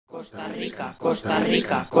Costa Rica, Costa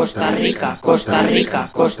Rica, Costa Rica, Costa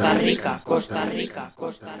Rica, Costa Rica, Costa Rica,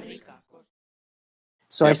 Costa Rica.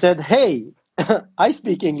 So I said, hey, I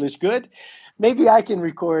speak English good. Maybe I can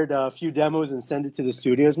record a few demos and send it to the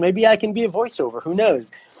studios. Maybe I can be a voiceover. Who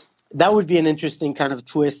knows? That would be an interesting kind of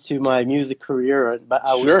twist to my music career, but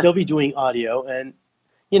I would Sure. still be doing audio and,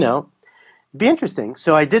 be interesting.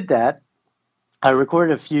 So I did that. I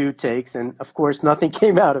recorded a few takes, and of course, nothing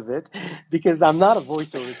came out of it because I'm not a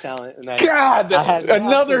voiceover talent. And God, I had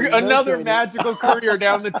another training. magical career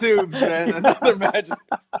down the tubes, man. Another magic.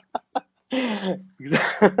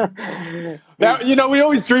 Now, we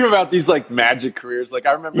always dream about these like magic careers. Like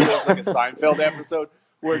I remember there was like a Seinfeld episode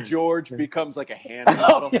where George becomes like a hand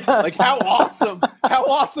model. Oh, yeah. Like how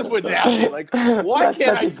awesome would that be? Like why That's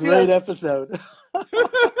can't such I a great just episode.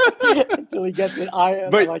 Until he gets an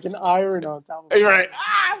iron, like an iron on top of it. You're right.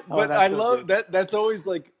 Oh, But that's I so love good. that. That's always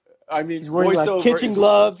like, I mean, He's wearing like voiceover kitchen is-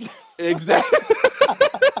 gloves. Exactly.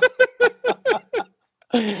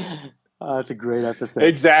 That's a great episode.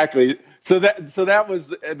 Exactly. So that was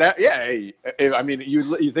that. Yeah. Hey, I mean,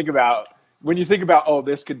 you think about when you think about, oh,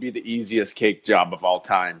 this could be the easiest cake job of all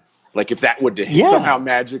time. Like if that would somehow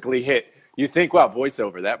magically hit, you think, well,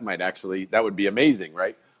 voiceover, that would be amazing,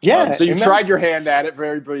 right? Yeah. So you tried your hand at it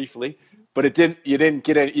very briefly, but you didn't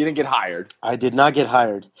get hired. I did not get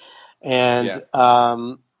hired, and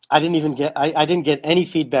I didn't get any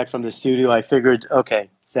feedback from the studio. I figured, okay,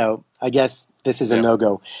 so I guess this is a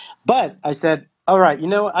no-go. But I said, all right,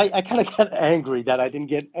 I kind of got angry that I didn't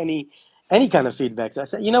get any kind of feedback. So I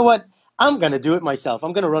said, you know what? I'm going to do it myself.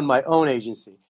 I'm going to run my own agency.